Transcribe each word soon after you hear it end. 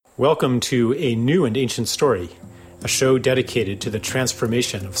Welcome to A New and Ancient Story, a show dedicated to the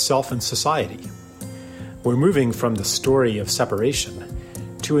transformation of self and society. We're moving from the story of separation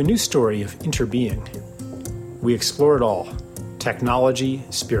to a new story of interbeing. We explore it all: technology,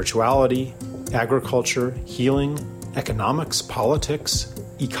 spirituality, agriculture, healing, economics, politics,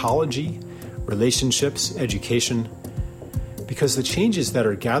 ecology, relationships, education, because the changes that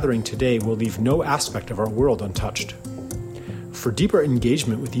are gathering today will leave no aspect of our world untouched. For deeper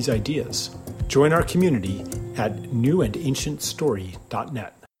engagement with these ideas, join our community at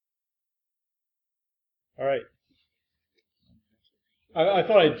newandancientstory.net. All right. I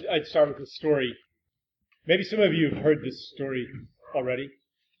thought I'd start with a story. Maybe some of you have heard this story already,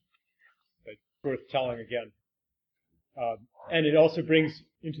 but it's worth telling again. And it also brings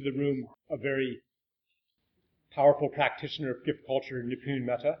into the room a very powerful practitioner of gift culture, Nipun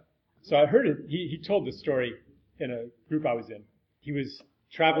Mehta. So I heard it. He told this story in a group I was in. He was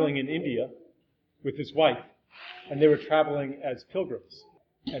traveling in India with his wife, and they were traveling as pilgrims.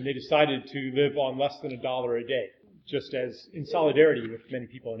 And they decided to live on less than $1 a day, just as in solidarity with many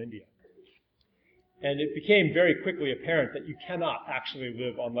people in India. And it became very quickly apparent that you cannot actually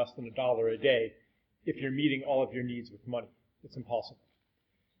live on less than $1 a day if you're meeting all of your needs with money. It's impossible.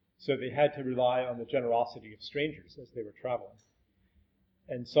 So they had to rely on the generosity of strangers as they were traveling.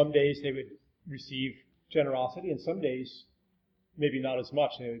 And some days they would receive generosity, and some days maybe not as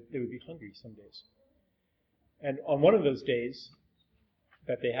much. They would be hungry some days. And on one of those days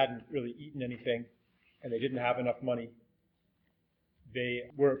that they hadn't really eaten anything and they didn't have enough money,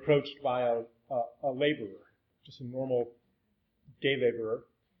 they were approached by a laborer, just a normal day laborer,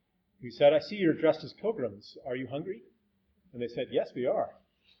 who said, "I see you're dressed as pilgrims. Are you hungry?" And they said, "Yes, we are."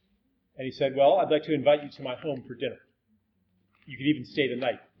 And he said, "Well, I'd like to invite you to my home for dinner. You could even stay the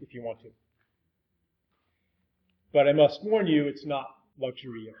night if you want to. But I must warn you, it's not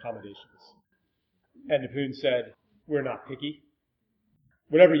luxury accommodations." And Nipun said, "We're not picky.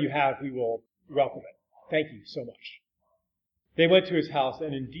 Whatever you have, we will welcome it. Thank you so much." They went to his house,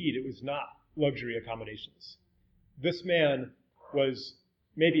 and indeed, it was not luxury accommodations. This man was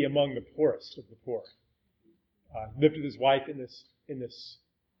maybe among the poorest of the poor. Lived with his wife in this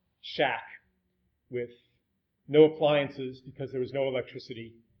shack with no appliances because there was no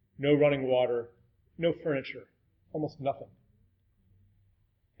electricity, no running water, no furniture, almost nothing.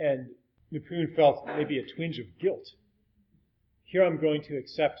 And Nipun felt maybe a twinge of guilt. Here I'm going to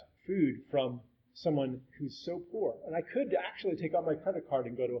accept food from someone who's so poor, and I could actually take out my credit card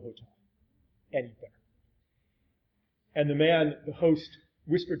and go to a hotel and eat there. And the host,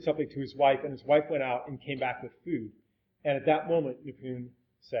 whispered something to his wife, and his wife went out and came back with food. And at that moment, Nipun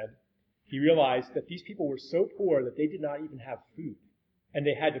said, he realized that these people were so poor that they did not even have food, and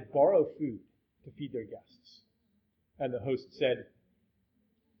they had to borrow food to feed their guests. And the host said,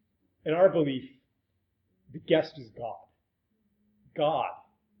 "In our belief, the guest is God. God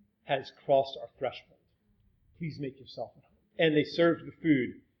has crossed our threshold. Please make yourself at home." And they served the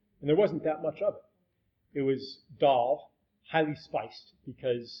food, and there wasn't that much of it. It was dal, highly spiced,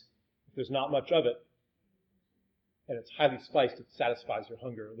 because if there's not much of it, and it's highly spiced, it satisfies your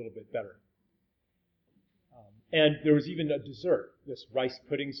hunger a little bit better. And there was even a dessert, this rice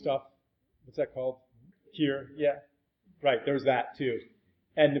pudding stuff. What's that called? Kheer? Yeah. Right, there was that too.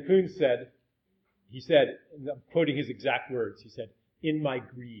 And Nipun said, and I'm quoting his exact words, he said, "In my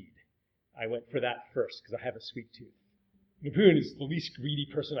greed, I went for that first because I have a sweet tooth." Nipun is the least greedy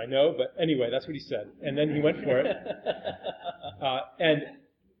person I know, but anyway, that's what he said. And then he went for it. And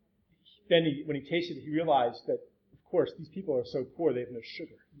then when he tasted it, he realized that, of course, these people are so poor, they have no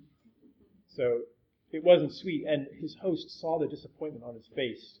sugar. So it wasn't sweet. And his host saw the disappointment on his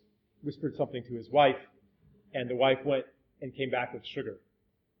face, whispered something to his wife, and the wife went and came back with sugar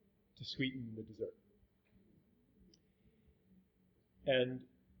to sweeten the dessert. And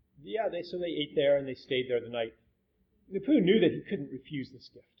so they ate there and they stayed there the night. Nipun knew that he couldn't refuse this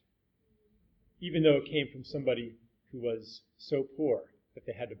gift, even though it came from somebody who was so poor that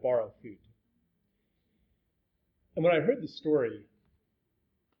they had to borrow food. And when I heard the story,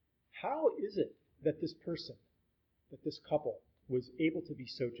 how is it that this person, that this couple, was able to be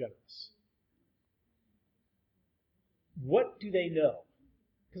so generous? What do they know?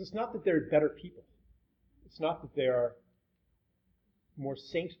 Because it's not that they're better people. It's not that they are more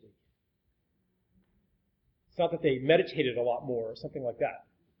saintly. It's not that they meditated a lot more or something like that.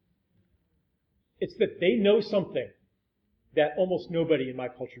 It's that they know something that almost nobody in my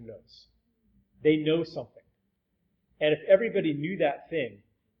culture knows. They know something. And if everybody knew that thing,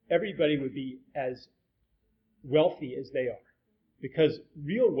 everybody would be as wealthy as they are. Because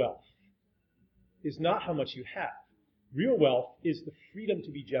real wealth is not how much you have. Real wealth is the freedom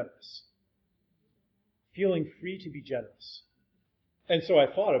to be generous, feeling free to be generous. And so I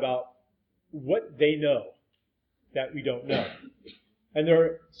thought about what they know that we don't know. And there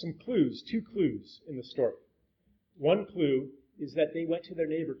are some clues, 2 clues in the story. One clue is that they went to their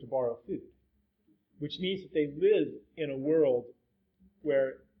neighbor to borrow food, which means that they live in a world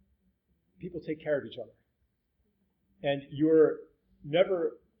where people take care of each other. And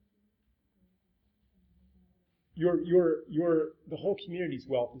the whole community's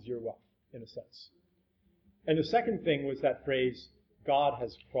wealth is your wealth, in a sense. And the second thing was that phrase, God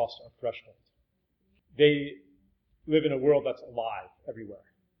has crossed our threshold. They live in a world that's alive everywhere,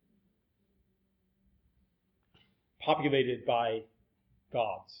 populated by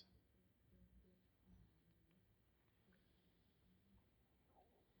gods.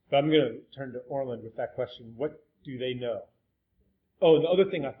 But I'm going to turn to Orland with that question. What do they know? Oh, and the other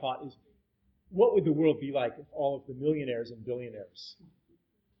thing I thought is, what would the world be like if all of the millionaires and billionaires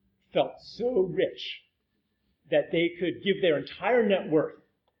felt so rich that they could give their entire net worth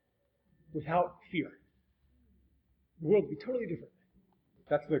without fear? The world would be totally different.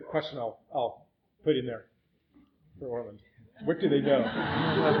 That's the question I'll put in there for Orland. What do they know?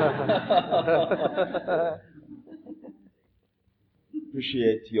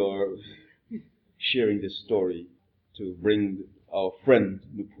 Appreciate your sharing this story to bring our friend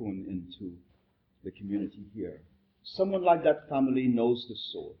Nupun into the community here. Someone like that family knows the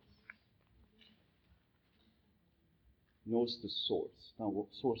source. Knows the source. Now,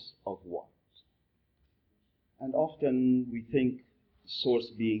 what source of what? And often we think source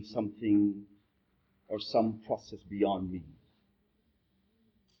being something or some process beyond me,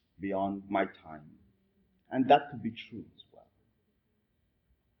 beyond my time. And that could be true as well.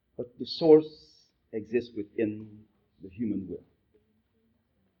 But the source exists within the human will.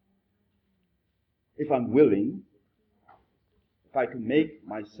 If I'm willing, if I can make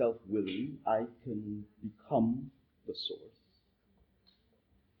myself willing, I can become the source.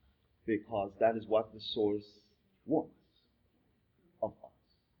 Because that is what the source wants of us,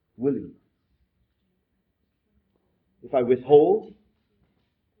 willingness. If I withhold,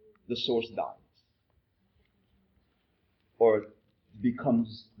 the source dies or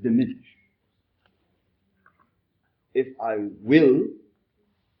becomes diminished. If I will,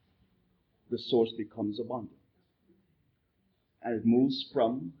 the source becomes abundant. And it moves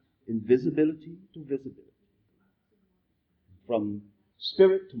from invisibility to visibility, from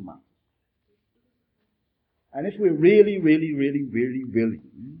spirit to mind. And if we're really, really, really, really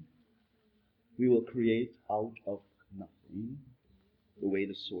willing, we will create out of nothing the way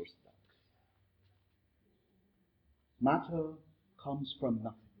the source does. Matter comes from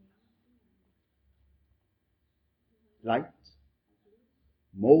nothing. Light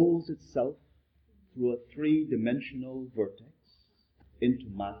molds itself through a 3-dimensional vertex into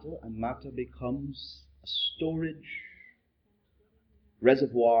matter, and matter becomes a storage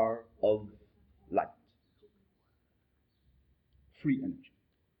reservoir of light, free energy.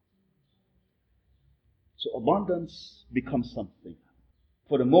 So abundance becomes something.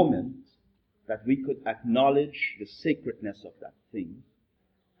 For the moment that we could acknowledge the sacredness of that thing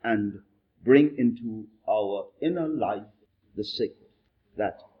and bring into our inner life the sacred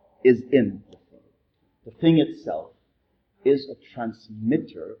that is in the thing. The thing itself is a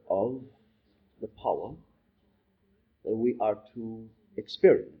transmitter of the power that we are to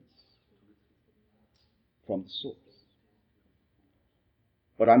experience from the source.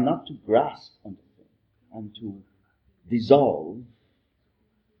 But I'm not to grasp on the thing. I'm to dissolve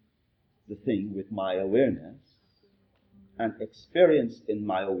the thing with my awareness and experience in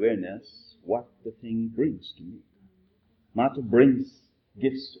my awareness what the thing brings to me. Matter brings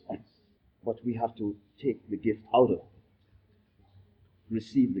gifts to us, but we have to take the gift out of it,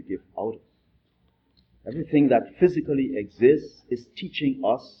 receive the gift out of it. Everything that physically exists is teaching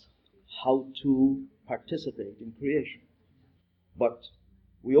us how to participate in creation. But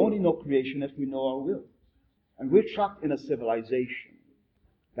we only know creation if we know our will. And we're trapped in a civilization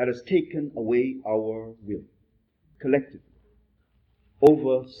that has taken away our will, collectively,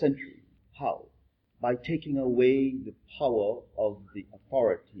 over centuries. How? By taking away the power of the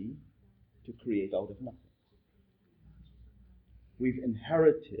authority to create out of nothing. We've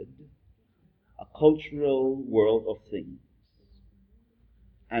inherited a cultural world of things,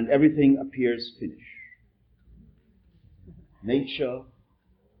 and everything appears finished. Nature,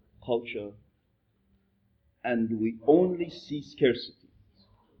 culture, and we only see scarcity.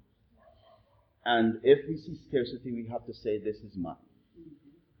 And if we see scarcity, we have to say, this is mine,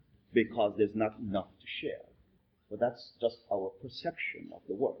 because there's not enough to share. But that's just our perception of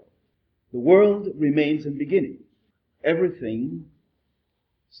the world. The world remains in beginning. everything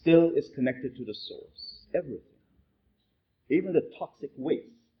still is connected to the source. Everything. Even the toxic waste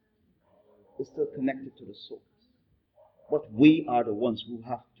is still connected to the source. But we are the ones who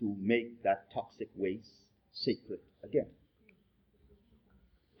have to make that toxic waste sacred again,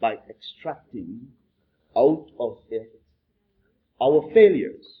 by extracting out of it our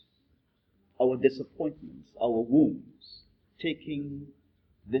failures, our disappointments, our wounds, taking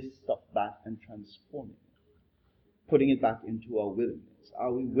this stuff back and transforming it, putting it back into our willingness.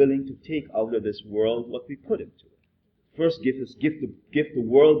 Are we willing to take out of this world what we put into it? First gift is give the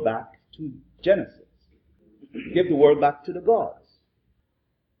world back to Genesis. Give the world back to the gods.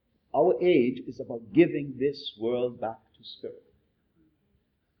 Our age is about giving this world back to spirit,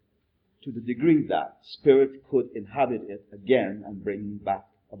 to the degree that spirit could inhabit it again and bring back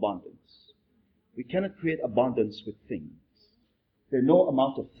abundance. We cannot create abundance with things. There are no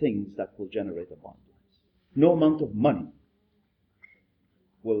amount of things that will generate abundance. No amount of money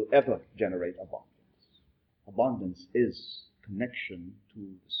will ever generate abundance. Abundance is connection to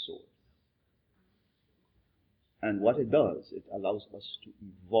the source. And what it does, it allows us to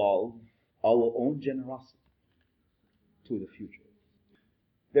evolve our own generosity to the future.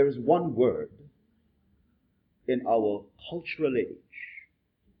 There is one word in our cultural age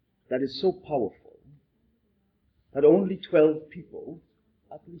that is so powerful that only 12 people,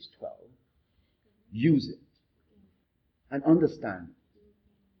 at least 12, use it and understand it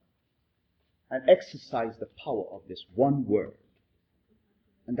and exercise the power of this one word.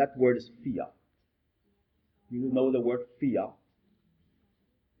 And that word is fiat. You know the word fiat?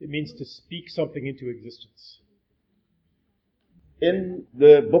 It means to speak something into existence. In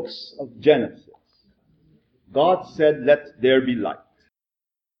the books of Genesis, God said, "Let there be light."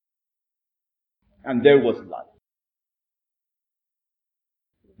 And there was light.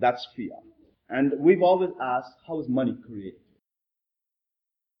 That's fiat. And we've always asked, how is money created?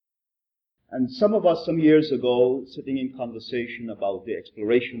 And some of us, some years ago, sitting in conversation about the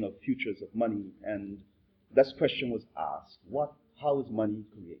exploration of futures of money, and this question was asked, how is money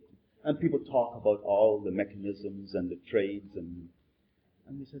created? And people talk about all the mechanisms and the trades, and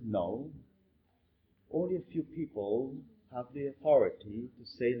we said, no. Only a few people have the authority to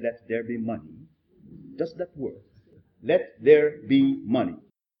say, let there be money. Just that word. Let there be money.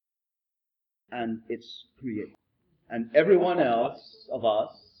 And it's created. And everyone else of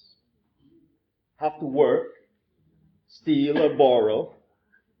us have to work, steal or borrow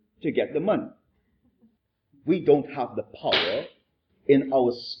to get the money. We don't have the power in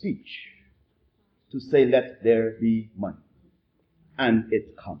our speech to say, let there be money. And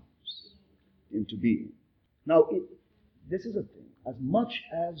it comes into being. Now, this is a thing. As much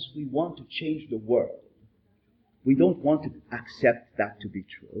as we want to change the world, we don't want to accept that to be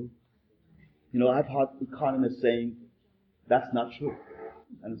true. You know, I've heard economists saying, that's not true.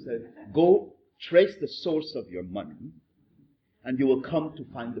 And I said, go trace the source of your money, and you will come to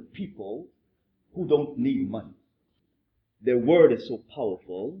find the people who don't need money. Their word is so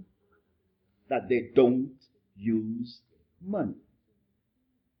powerful that they don't use money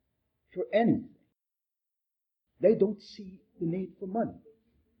for anything. They don't see the need for money.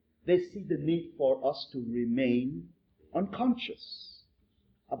 They see the need for us to remain unconscious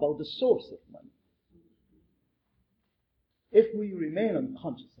about the source of money. If we remain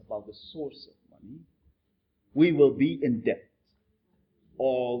unconscious about the source of money, we will be in debt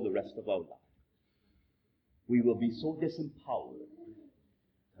all the rest of our life. We will be so disempowered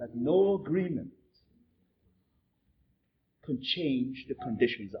that no agreement can change the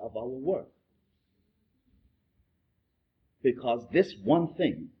conditions of our work. Because this one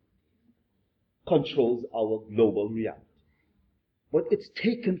thing controls our global reality. But it's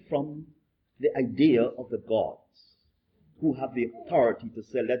taken from the idea of the gods, who have the authority to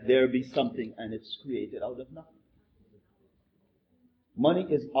say, let there be something, and it's created out of nothing. Money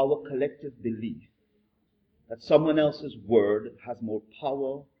is our collective belief that someone else's word has more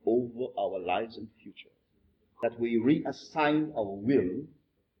power over our lives and future. That we reassign our will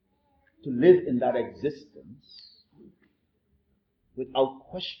to live in that existence without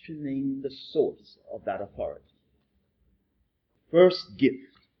questioning the source of that authority. First gift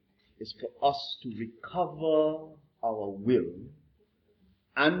is for us to recover our will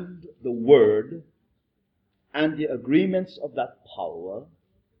and the word and the agreements of that power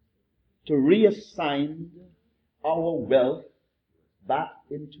to reassign our wealth back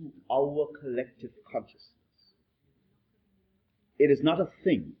into our collective consciousness. It is not a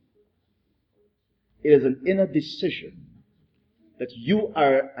thing. It is an inner decision that you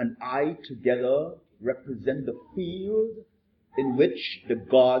and I together represent the field in which the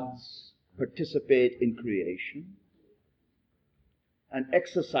gods participate in creation, and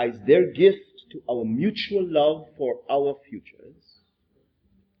exercise their gift to our mutual love for our futures,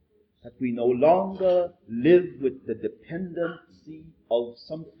 that we no longer live with the dependency of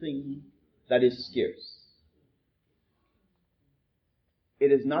something that is scarce.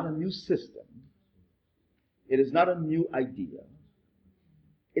 It is not a new system. It is not a new idea.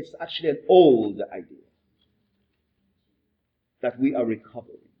 It's actually an old idea that we are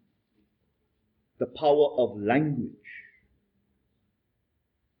recovering. The power of language,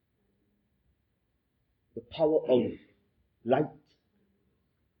 the power of light,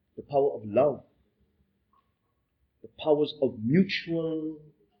 the power of love, the powers of mutual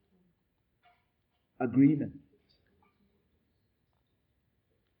agreement.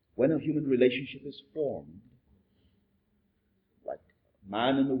 When a human relationship is formed, like a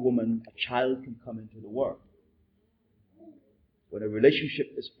man and a woman, a child can come into the world. When a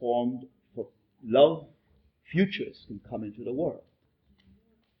relationship is formed for love, futures can come into the world.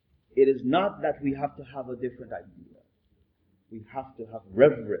 It is not that we have to have a different idea. We have to have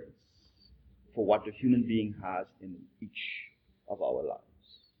reverence for what the human being has in each of our lives.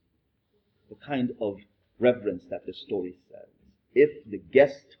 The kind of reverence that the story says. If the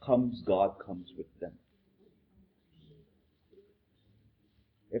guest comes, God comes with them.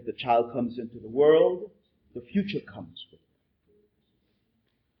 If the child comes into the world, the future comes with them.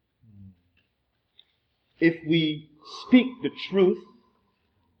 If we speak the truth,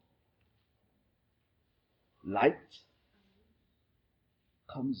 light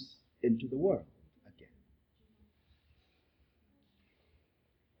comes into the world again.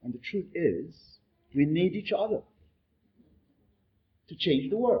 And the truth is, we need each other to change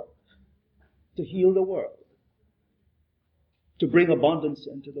the world, to heal the world, to bring abundance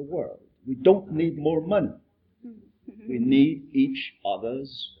into the world. We don't need more money. We need each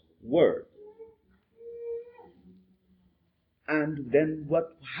other's word. And then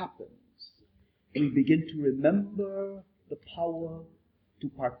what happens? We begin to remember the power to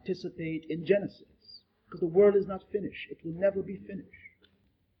participate in Genesis. Because the world is not finished. It will never be finished.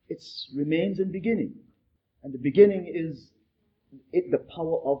 It remains in beginning. And the beginning is the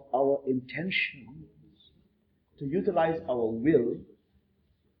power of our intentions to utilize our will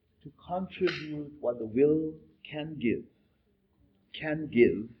to contribute what the will can give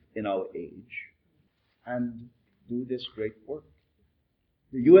in our age, and do this great work.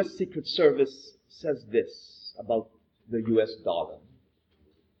 The U.S. Secret Service says this about the U.S. dollar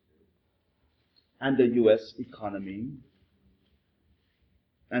and the U.S. economy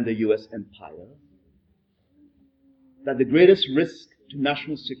and the U.S. empire, that the greatest risk to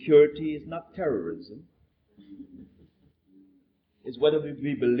national security is not terrorism, is whether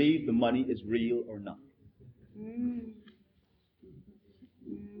we believe the money is real or not.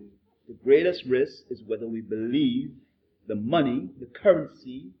 The greatest risk is whether we believe the money, the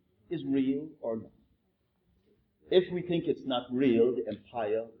currency, is real or not. If we think it's not real, the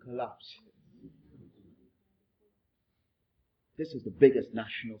empire collapses. This is the biggest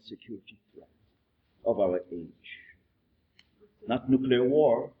national security threat of our age. Not nuclear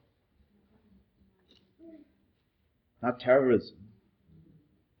war, not terrorism,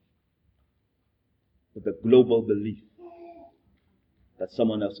 but the global belief that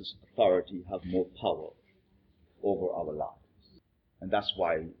someone else's authority has more power over our lives. And that's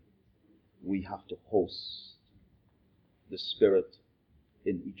why we have to host the Spirit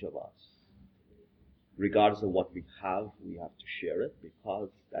in each of us. Regardless of what we have to share it, because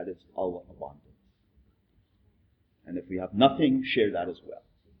that is our abundance. And if we have nothing, share that as well.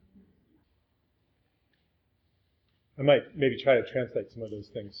 I might maybe try to translate some of those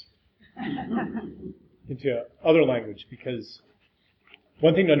things into other language, because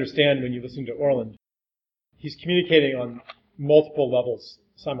one thing to understand when you listen to Orland, he's communicating on multiple levels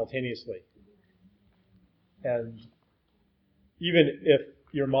simultaneously. And even if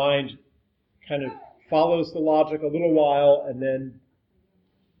your mind kind of follows the logic a little while, and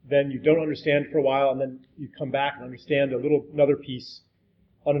then you don't understand for a while, and then you come back and understand another piece.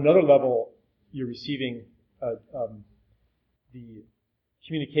 On another level, you're receiving the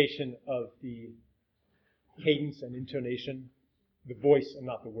communication of the cadence and intonation, the voice and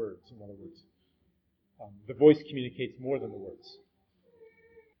not the words, in other words. The voice communicates more than the words.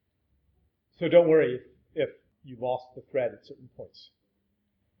 So don't worry if you lost the thread at certain points.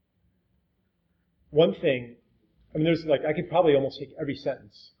 One thing, I could probably almost take every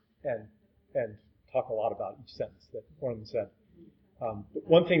sentence and talk a lot about each sentence that Orland said. But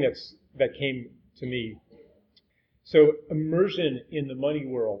one thing that came to me, so immersion in the money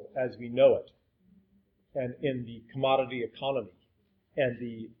world as we know it, and in the commodity economy, and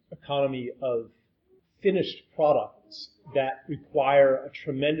the economy of finished products products that require a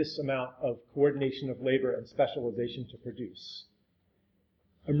tremendous amount of coordination of labor and specialization to produce.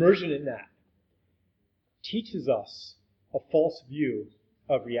 Immersion in that teaches us a false view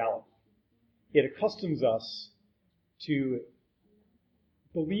of reality. It accustoms us to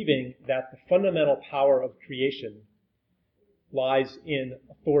believing that the fundamental power of creation lies in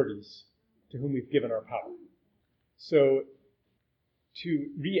authorities to whom we've given our power. So to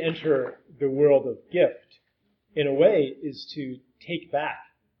re-enter the world of gift, in a way, is to take back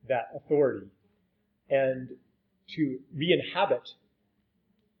that authority and to re-inhabit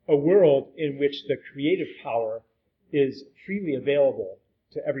a world in which the creative power is freely available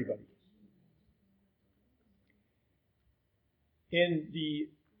to everybody. In the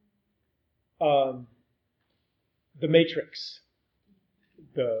Matrix,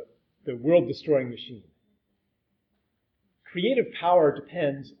 the world-destroying machine, creative power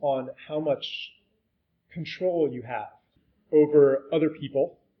depends on how much control you have over other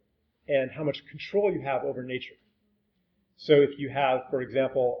people and how much control you have over nature. So if you have, for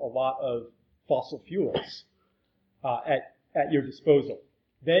example, a lot of fossil fuels at your disposal,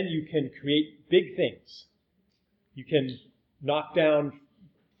 then you can create big things. You can knock down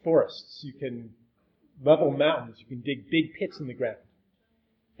forests. You can level mountains. You can dig big pits in the ground.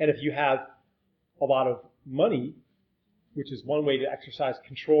 And if you have a lot of money, which is one way to exercise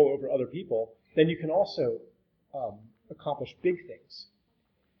control over other people, then you can also accomplish big things.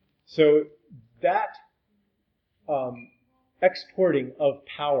 So that exporting of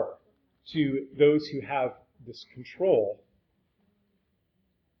power to those who have this control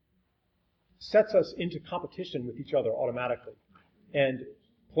sets us into competition with each other automatically and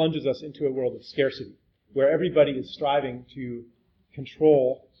plunges us into a world of scarcity, where everybody is striving to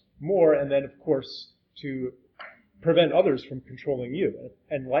control more and then, of course, to prevent others from controlling you.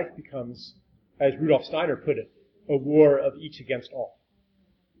 And life becomes, as Rudolf Steiner put it, a war of each against all.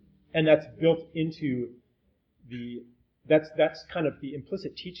 And that's built into that's kind of the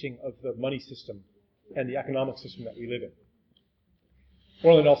implicit teaching of the money system and the economic system that we live in.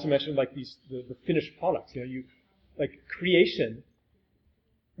 Orland also mentioned like the finished products. Like creation.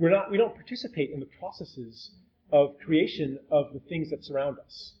 We don't participate in the processes of creation of the things that surround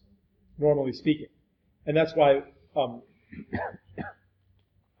us, normally speaking. And that's why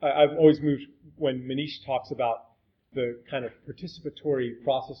I've always moved when Manish talks about the kind of participatory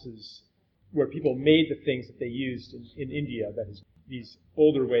processes where people made the things that they used in India, that is, these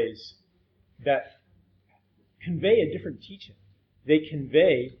older ways that convey a different teaching. They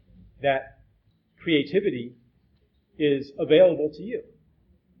convey that creativity is available to you.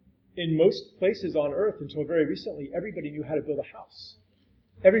 In most places on Earth, until very recently, everybody knew how to build a house.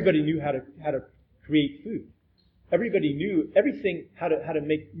 Everybody knew how to create food. Everybody knew everything, how to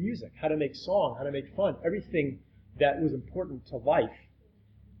make music, how to make song, how to make fun. Everything that was important to life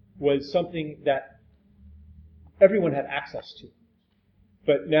was something that everyone had access to.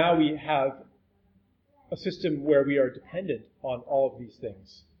 But now we have a system where we are dependent on all of these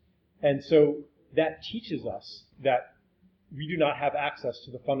things. And so that teaches us that we do not have access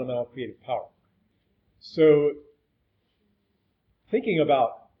to the fundamental creative power. So thinking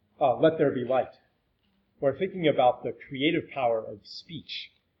about let there be light, or thinking about the creative power of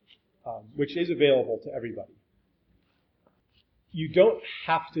speech, which is available to everybody, you don't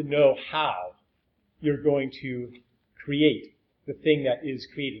have to know how you're going to create the thing that is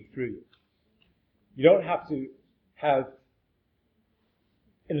created through you. You don't have to have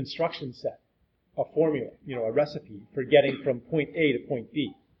an instruction set, a formula, a recipe for getting from point A to point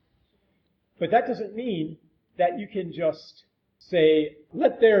B. But that doesn't mean that you can just say,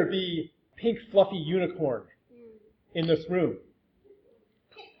 let there be pink fluffy unicorn in this room.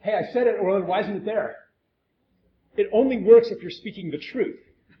 Hey, I said it, Orland, why isn't it there? It only works if you're speaking the truth.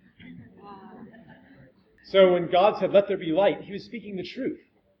 So when God said, let there be light, he was speaking the truth.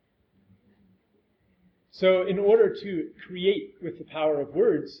 So in order to create with the power of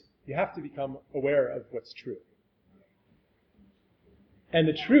words, you have to become aware of what's true. And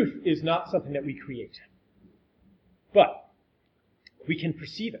the truth is not something that we create. But we can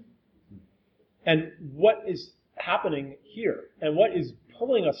perceive it. And what is happening here, and what is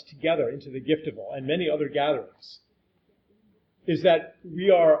pulling us together into the Giftable and many other gatherings, is that we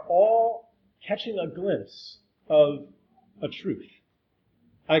are all catching a glimpse of a truth.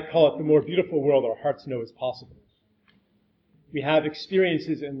 I call it the more beautiful world our hearts know is possible. We have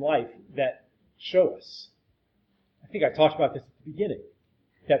experiences in life that show us. I think I talked about this at the beginning,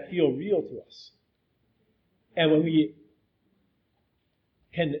 that feel real to us. And when we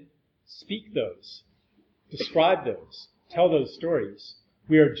can speak those, describe those, tell those stories,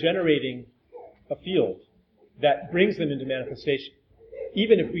 we are generating a field that brings them into manifestation,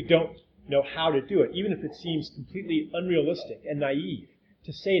 even if we don't know how to do it, even if it seems completely unrealistic and naive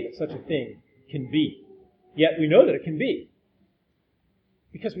to say that such a thing can be. Yet we know that it can be,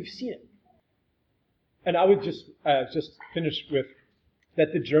 because we've seen it. And I would just finish with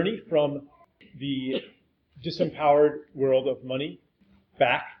that the journey from the disempowered world of money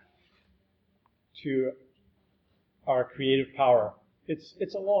back to our creative power,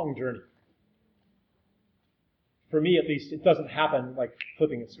 it's a long journey. For me, at least, it doesn't happen like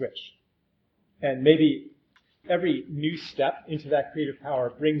flipping a switch. And maybe every new step into that creative power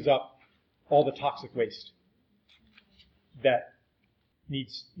brings up all the toxic waste that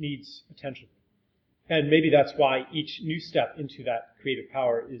needs attention. And maybe that's why each new step into that creative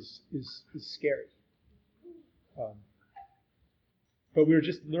power is scary. But we're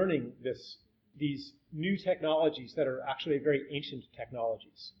just learning these new technologies that are actually very ancient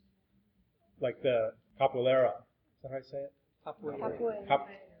technologies, like the capoeira. Is that how I say it?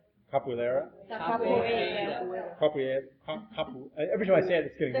 Capoeira. Capoeira. Every time I say it,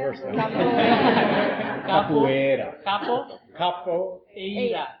 it's getting worse. Capoeira.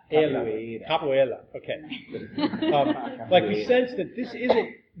 Capoeira. Okay. Like we sense that this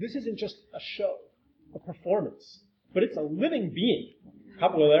isn't just a show, a performance, but it's a living being.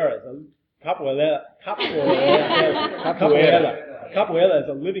 Capoeira is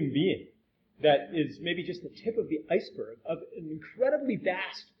a living being that is maybe just the tip of the iceberg of an incredibly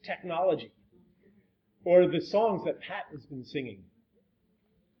vast technology. Or the songs that Pat has been singing.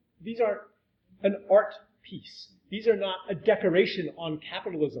 These aren't an art piece. These are not a decoration on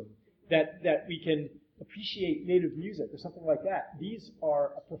capitalism that we can appreciate native music or something like that. These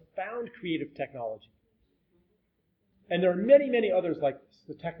are a profound creative technology. And there are many, many others like this.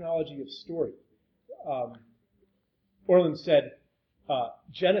 The technology of story. Orland said,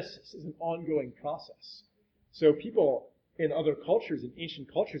 Genesis is an ongoing process. So people in other cultures, in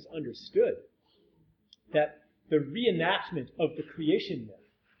ancient cultures, understood that the reenactment of the creation myth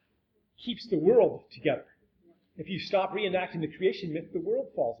keeps the world together. If you stop reenacting the creation myth, the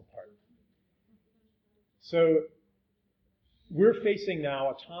world falls apart. So we're facing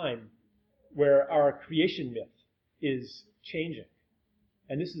now a time where our creation myth is changing.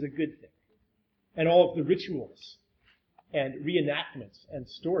 And this is a good thing. And all of the rituals and reenactments and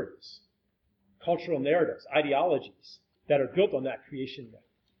stories, cultural narratives, ideologies that are built on that creation myth,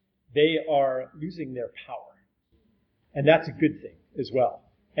 they are losing their power. And that's a good thing as well.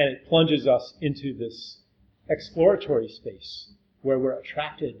 And it plunges us into this exploratory space where we're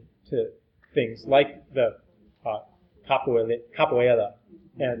attracted to things like the capoeira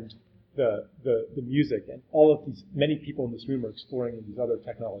and the music, and all of these, many people in this room are exploring these other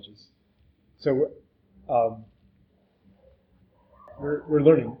technologies. So we're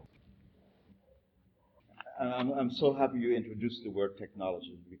learning. And I'm so happy you introduced the word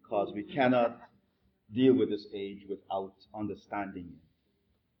technology, because we cannot deal with this age without understanding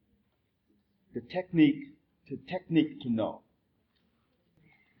it. The technique to know,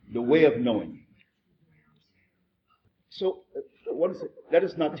 the way of knowing. So, what is it? Let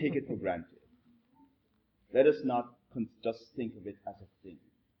us not take it for granted. Let us not just think of it as a thing.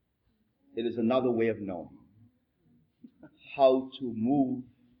 It is another way of knowing how to move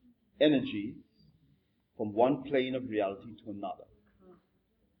energy from one plane of reality to another.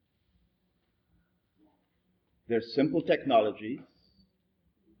 There's simple technologies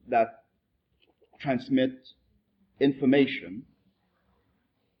that transmit information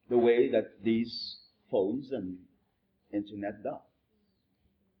the way that these phones and internet does.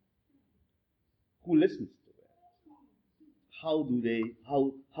 Who listens to it?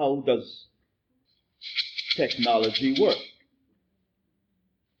 How does technology work?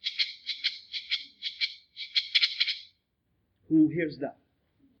 Who hears that?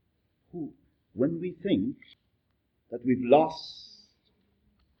 Who? When we think that we've lost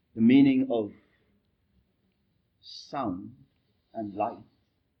the meaning of sound and light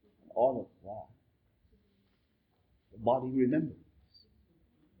and all of that, the body remembers.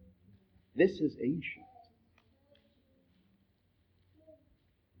 This is ancient.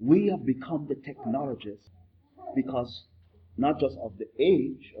 We have become the technologists because not just of the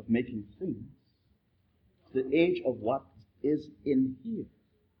age of making things, the age of what is in here.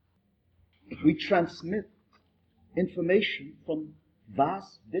 We transmit information from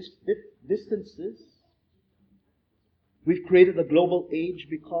vast distances. We've created a global age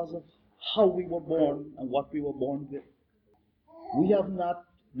because of how we were born and what we were born with. We have not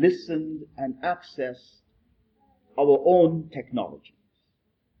listened and accessed our own technologies,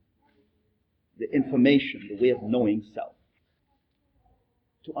 the information, the way of knowing self,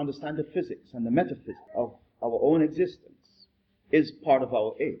 to understand the physics and the metaphysics of our own existence is part of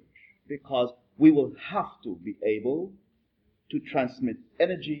our age, because we will have to be able to transmit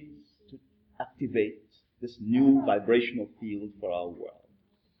energies to activate this new vibrational field for our world.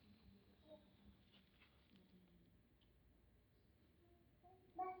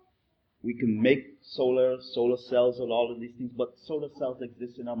 We can make solar cells and all of these things, but solar cells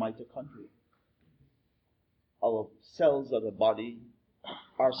exist in our mitochondria. Our cells of the body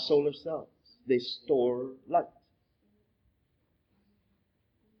are solar cells. They store light,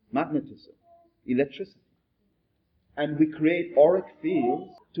 magnetism, electricity. And we create auric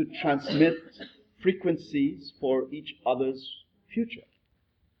fields to transmit frequencies for each other's future.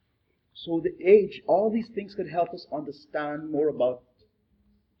 So the age, all these things could help us understand more about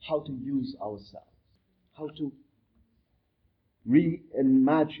how to use ourselves, how to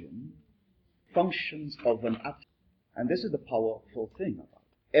reimagine functions of an atom. And this is the powerful thing about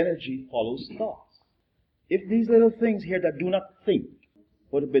it. Energy follows thoughts. If these little things here that do not think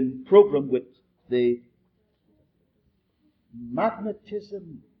would have been programmed with the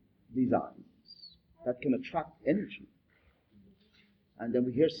magnetism designs that can attract energy, and then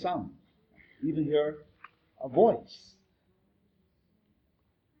we hear sound, even hear a voice.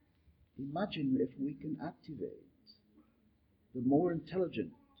 Imagine if we can activate the more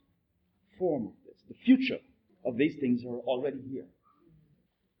intelligent form of this. The future of these things are already here.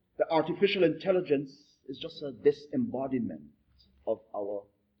 The artificial intelligence is just a disembodiment of our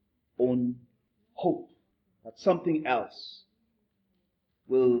own hope that something else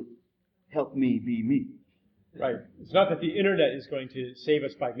will help me be me. Right. It's not that the internet is going to save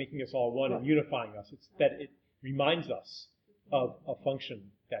us by making us all one and unifying us. It's that it reminds us of a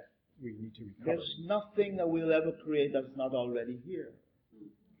function that we need to recover. There's nothing that we'll ever create that's not already here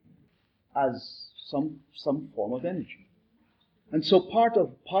as some form of energy. And so part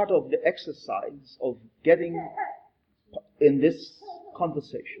of the exercise of getting in this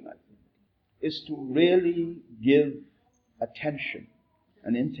conversation, I think, is to really give attention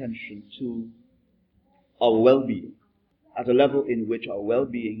and intention to our well-being at a level in which our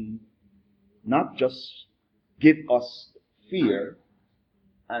well-being not just give us fear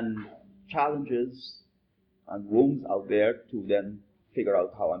and challenges and wounds out there to then figure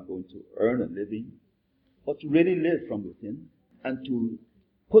out how I'm going to earn a living, but to really live from within and to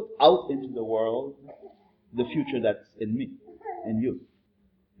put out into the world the future that's in me, in you.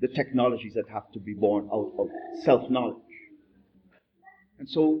 The technologies that have to be born out of self-knowledge. And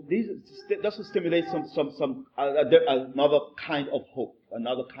so these doesn't stimulate another kind of hope,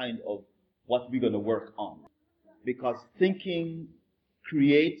 another kind of what we're going to work on. Because thinking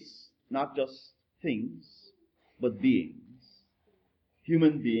creates not just things, but beings.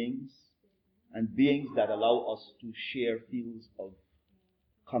 Human beings, and beings that allow us to share fields of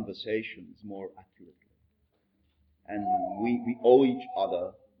conversations more accurately. And we owe each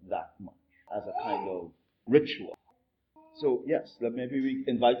other that much as a kind of ritual. So yes, maybe we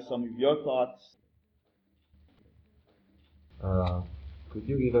invite some of your thoughts. Could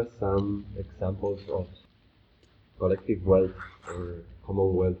you give us some examples of collective wealth or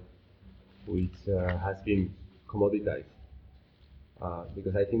commonwealth which has been commoditized?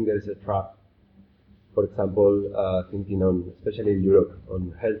 Because I think there is a trap. For example, thinking on, especially in Europe,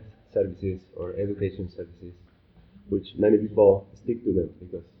 on health services or education services, which many people stick to them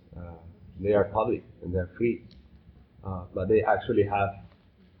because they are public and they are free. But they actually have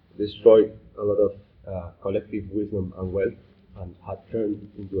destroyed a lot of collective wisdom and wealth and have turned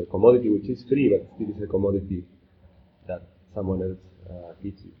into a commodity which is free but still is a commodity that someone else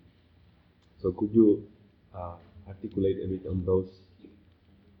gives you. So could you articulate a bit on those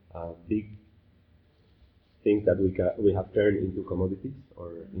big things that we have turned into commodities,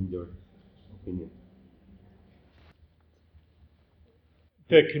 or in your opinion?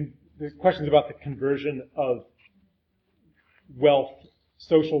 The questions about the conversion of wealth,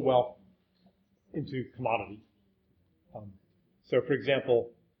 social wealth, into commodity. So, for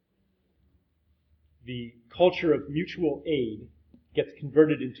example, the culture of mutual aid gets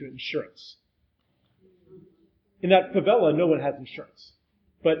converted into insurance. In that favela, no one has insurance.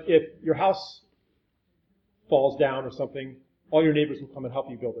 But if your house falls down or something, all your neighbors will come and help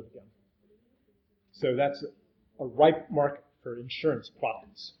you build it again. So that's a ripe market for insurance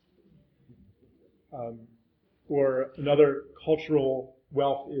products. Or another cultural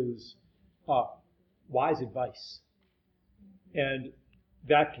wealth is wise advice. And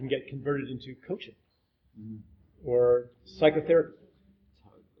that can get converted into coaching or psychotherapy.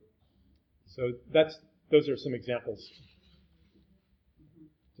 So those are some examples.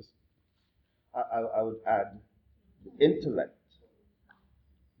 I would add the intellect,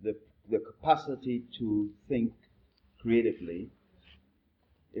 the the capacity to think creatively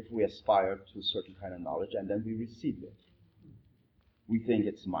if we aspire to a certain kind of knowledge, and then we receive it. We think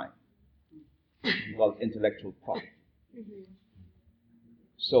it's mine. We call it intellectual property.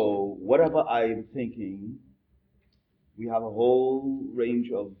 So whatever I'm thinking, we have a whole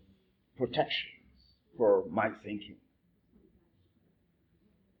range of protections for my thinking.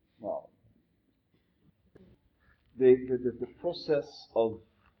 Well, the process of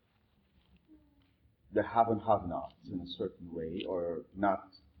the have and have-nots in a certain way, or not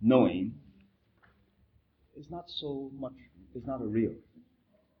knowing, is not so much, is not a real.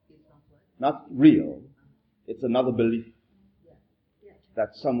 Not real, it's another belief that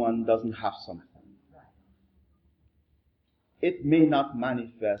someone doesn't have something. It may not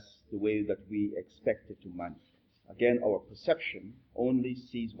manifest the way that we expect it to manifest. Again, our perception only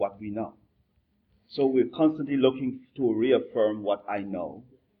sees what we know. So we're constantly looking to reaffirm what I know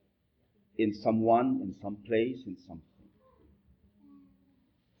in someone, in some place, in something.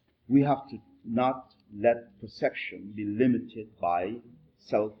 We have to not let perception be limited by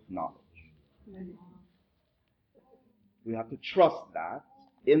self-knowledge. We have to trust that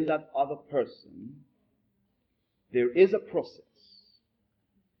in that other person there is a process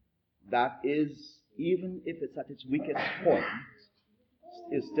that is, even if it's at its weakest point,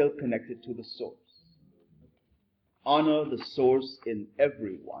 is still connected to the source. Honor the source in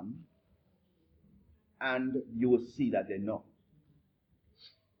everyone, and you will see that they know.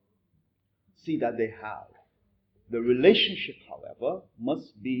 See that they have. The relationship, however,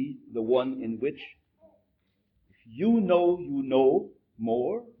 must be the one in which if you know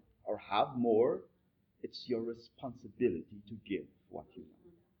more or have more, it's your responsibility to give what you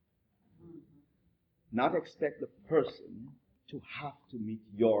know. Not expect the person to have to meet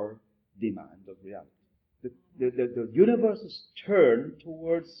your demand of reality. The universe is turned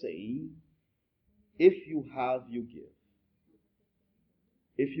towards saying, if you have, you give.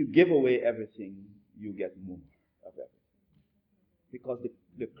 If you give away everything, you get more of everything. Because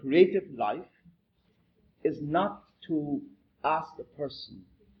the creative life is not to ask the person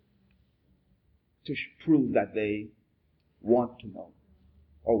to prove that they want to know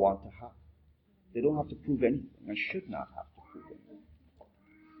or want to have. They don't have to prove anything and should not have to prove anything.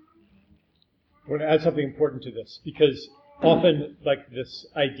 I want to add something important to this, because often, like, this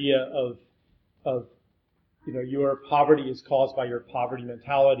idea of your poverty is caused by your poverty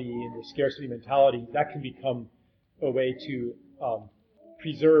mentality and your scarcity mentality, that can become a way to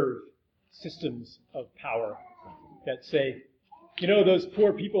preserve systems of power that say, those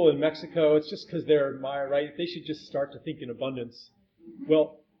poor people in Mexico, it's just because they're Maya, right? They should just start to think in abundance.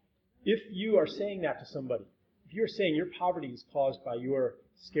 Well, if you are saying that to somebody, if you're saying your poverty is caused by your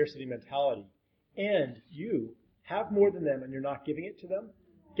scarcity mentality, and you have more than them and you're not giving it to them,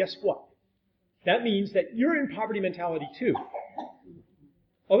 guess what? That means that you're in poverty mentality too.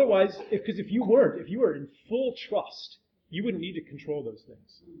 Otherwise, if you were in full trust, you wouldn't need to control those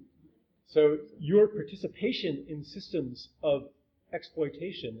things. So your participation in systems of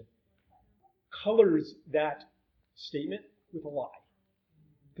exploitation colors that statement with a lie.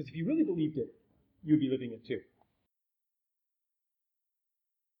 Because if you really believed it, you'd be living it too.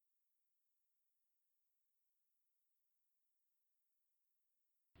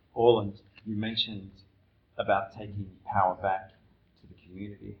 Orland, you mentioned about taking power back to the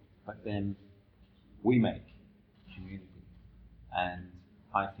community, but then we make community. And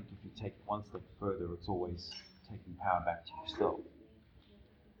I think if you take it one step further, it's always taking power back to yourself.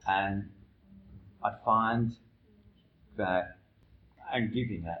 And I find that, and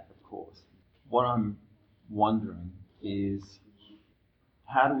giving that, of course, what I'm wondering is,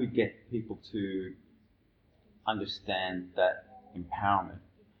 how do we get people to understand that empowerment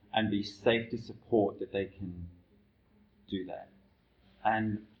and be safe to support that they can do that?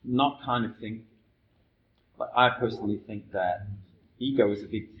 And not kind of think, but I personally think that ego is a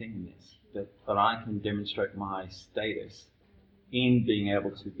big thing in this, that I can demonstrate my status in being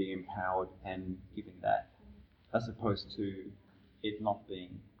able to be empowered and giving that, as opposed to it not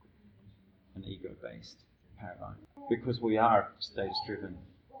being an ego-based paradigm. Because we are status-driven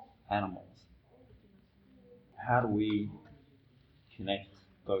animals. How do we connect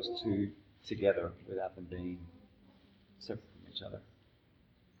those two together without them being separate from each other?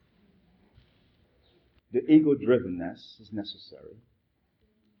 The ego-drivenness is necessary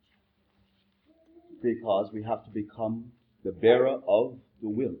because we have to become the bearer of the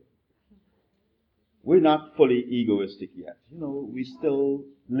will. We're not fully egoistic yet. We're still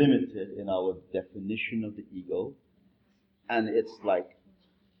limited in our definition of the ego. And it's like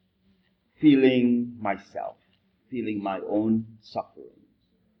feeling myself, feeling my own suffering,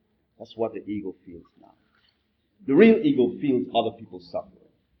 That's what the ego feels now. The real ego feels other people's suffering.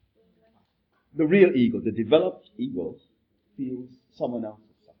 The real ego, the developed ego, feels someone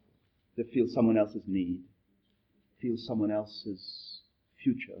else's suffering. They feel someone else's need, feels someone else's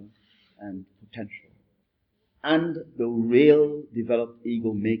future and potential. And the real developed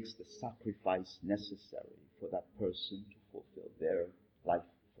ego makes the sacrifice necessary for that person to fulfill their life.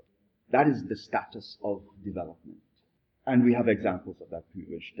 That is the status of development. And we have examples of that. We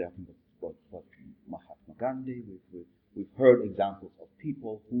were talking about Mahatma Gandhi. We've heard examples of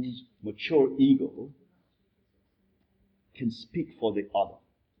people whose mature ego can speak for the other,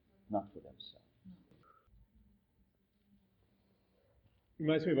 not for themselves.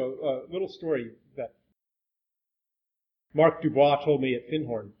 Reminds me of a little story that Mark Dubois told me at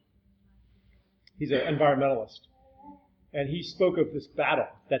Finhorn. He's an environmentalist, and he spoke of this battle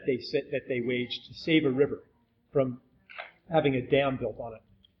that they waged to save a river from having a dam built on it.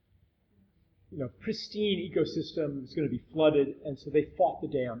 You know, pristine ecosystem was going to be flooded, and so they fought the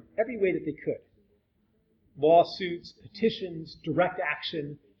dam every way that they could. Lawsuits, petitions, direct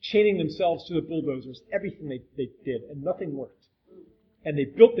action, chaining themselves to the bulldozers, everything they did, and nothing worked. And they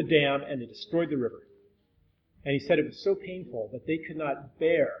built the dam, and they destroyed the river. And he said it was so painful that they could not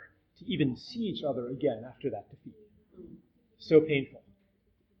bear to even see each other again after that defeat. So painful.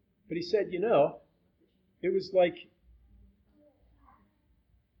 But he said, it was like,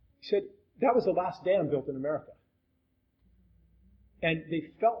 he said, that was the last dam built in America. And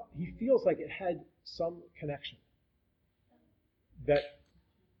he feels like it had some connection.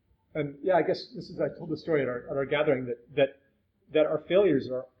 I guess I told the story at our gathering that our failures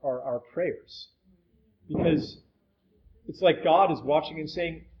are our prayers. Because it's like God is watching and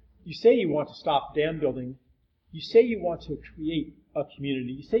saying, you say you want to stop dam building. You say you want to create a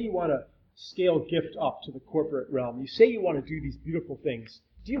community. You say you want to scale gift up to the corporate realm. You say you want to do these beautiful things.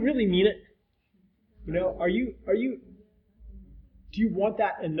 Do you really mean it? Do you want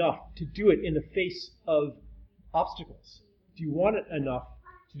that enough to do it in the face of obstacles? Do you want it enough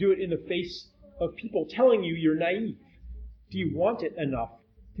to do it in the face of people telling you you're naive? Do you want it enough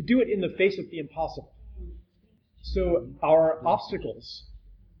to do it in the face of the impossible? So our obstacles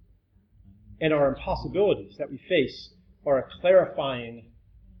and our impossibilities that we face are a clarifying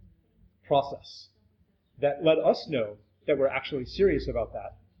process that let us know that we're actually serious about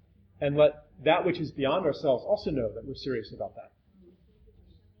that, and let that which is beyond ourselves also know that we're serious about that.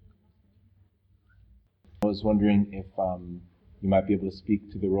 I was wondering if you might be able to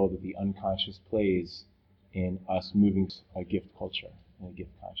speak to the role that the unconscious plays in us moving to a gift culture and a gift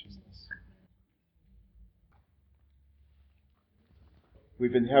consciousness.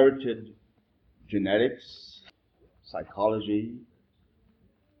 We've inherited genetics, psychology.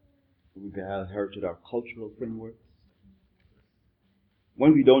 We've inherited our cultural frameworks.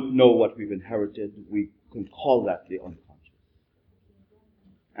 When we don't know what we've inherited, we can call that the unconscious.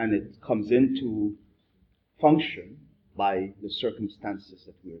 And it comes into function by the circumstances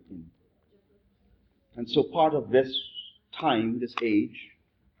that we're in. And so part of this time, this age,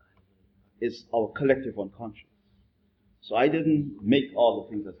 is our collective unconscious. So I didn't make all the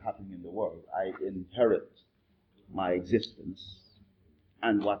things that's happening in the world. I inherit my existence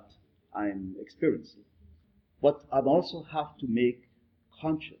and what I'm experiencing. But I also have to make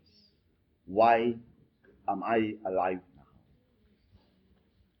conscious, why am I alive now?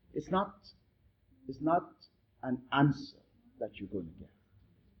 It's not an answer that you're going to get.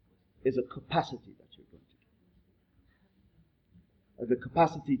 It's a capacity that you're going to get. The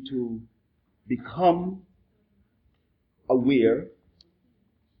capacity to become aware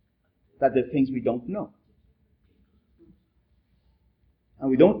that there are things we don't know. And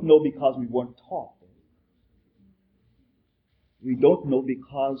we don't know because we weren't taught. We don't know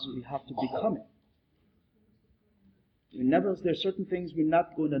because we have to become it. There are certain things we're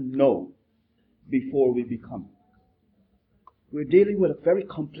not going to know before we become it. We're dealing with a very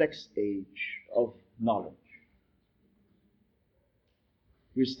complex age of knowledge.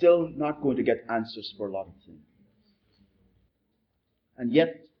 We're still not going to get answers for a lot of things. And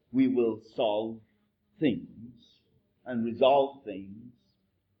yet, we will solve things and resolve things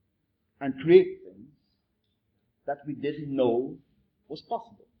and create things that we didn't know was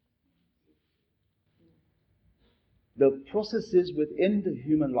possible. The processes within the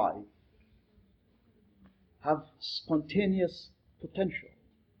human life have spontaneous potential.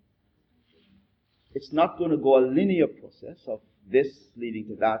 It's not going to go a linear process of this leading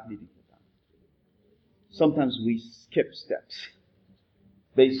to that, leading to that. Sometimes we skip steps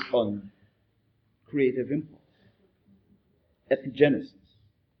based on creative impulse, epigenesis.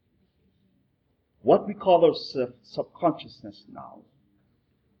 What we call our subconsciousness now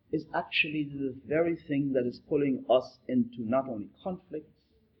is actually the very thing that is pulling us into not only conflicts,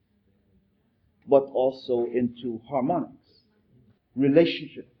 but also into harmonics,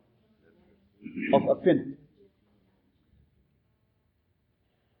 relationship of affinity.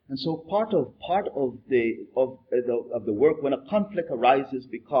 And so part of the work, when a conflict arises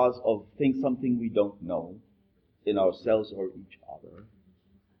because of something we don't know in ourselves or each other,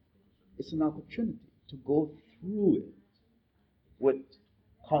 it's an opportunity to go through it with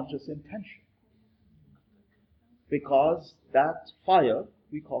conscious intention. Because that fire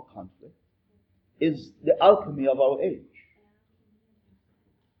we call conflict is the alchemy of our age.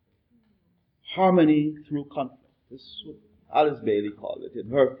 Harmony through conflict. This is what Alice Bailey called it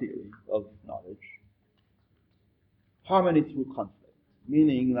in her theory of knowledge. Harmony through conflict,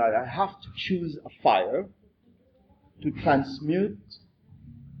 meaning that I have to choose a fire to transmute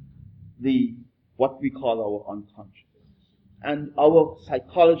what we call our unconscious. And our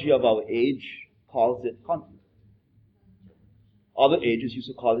psychology of our age calls it conflict. Other ages used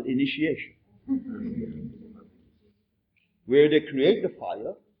to call it initiation. Where they create the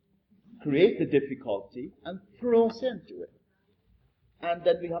fire, create the difficulty, and throw us into it. And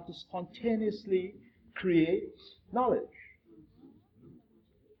then we have to spontaneously create knowledge.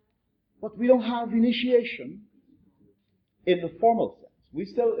 But we don't have initiation in the formal sense.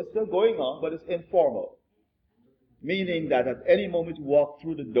 It's still going on, but it's informal. Meaning that at any moment you walk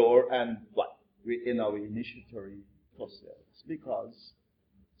through the door and we're in our initiatory process because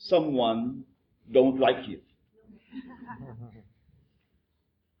someone don't like you.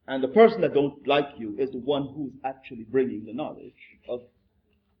 And the person that don't like you is the one who's actually bringing the knowledge of,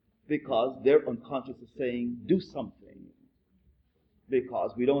 because their unconscious is saying, do something.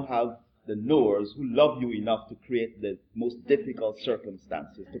 Because we don't have the knowers who love you enough to create the most difficult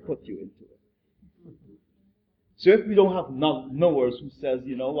circumstances to put you into it. So if we don't have knowers who says,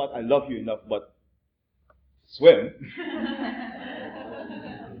 you know what, I love you enough, but swim,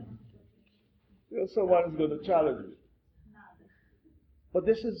 someone is going to challenge you. But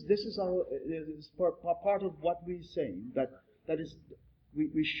this is part of what we're saying, that is,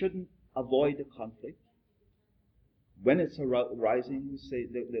 we shouldn't avoid the conflict. When it's arising, we say,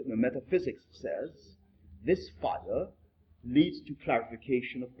 the metaphysics says, this fire leads to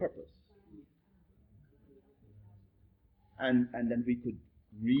clarification of purpose. And then we could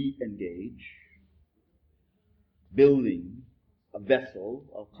re-engage, building a vessel,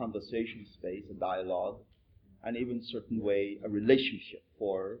 a conversation space, a dialogue, and even in a certain way, a relationship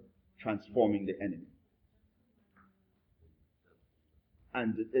for transforming the enemy.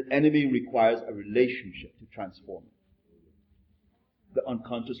 And the enemy requires a relationship to transform it. The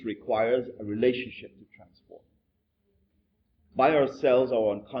unconscious requires a relationship to transform it. By ourselves,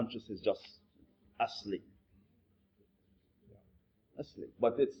 our unconscious is just asleep.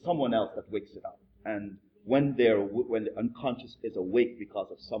 But it's someone else that wakes it up. And when the unconscious is awake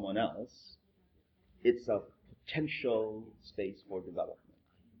because of someone else, it's a potential space for development,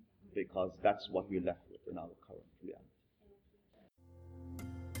 because that's what we're left with in our current reality.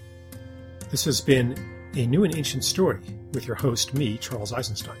 This has been A New and Ancient Story with your host, me, Charles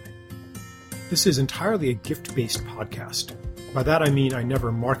Eisenstein. This is entirely a gift-based podcast. By that I mean I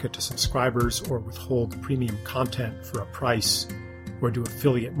never market to subscribers or withhold premium content for a price, or do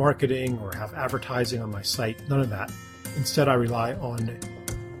affiliate marketing or have advertising on my site, none of that. Instead, I rely on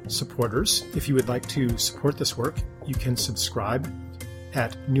supporters. If you would like to support this work, you can subscribe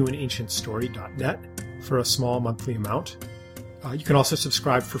at newandancientstory.net for a small monthly amount. You can also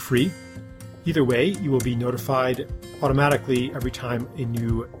subscribe for free. Either way, you will be notified automatically every time a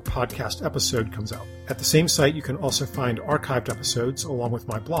new podcast episode comes out. At the same site, you can also find archived episodes along with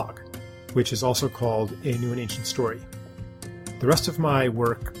my blog, which is also called A New and Ancient Story. The rest of my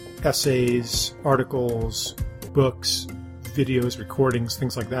work, essays, articles, books, videos, recordings,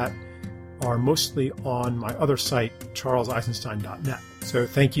 things like that, are mostly on my other site, charleseisenstein.net. So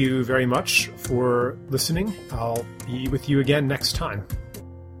thank you very much for listening. I'll be with you again next time.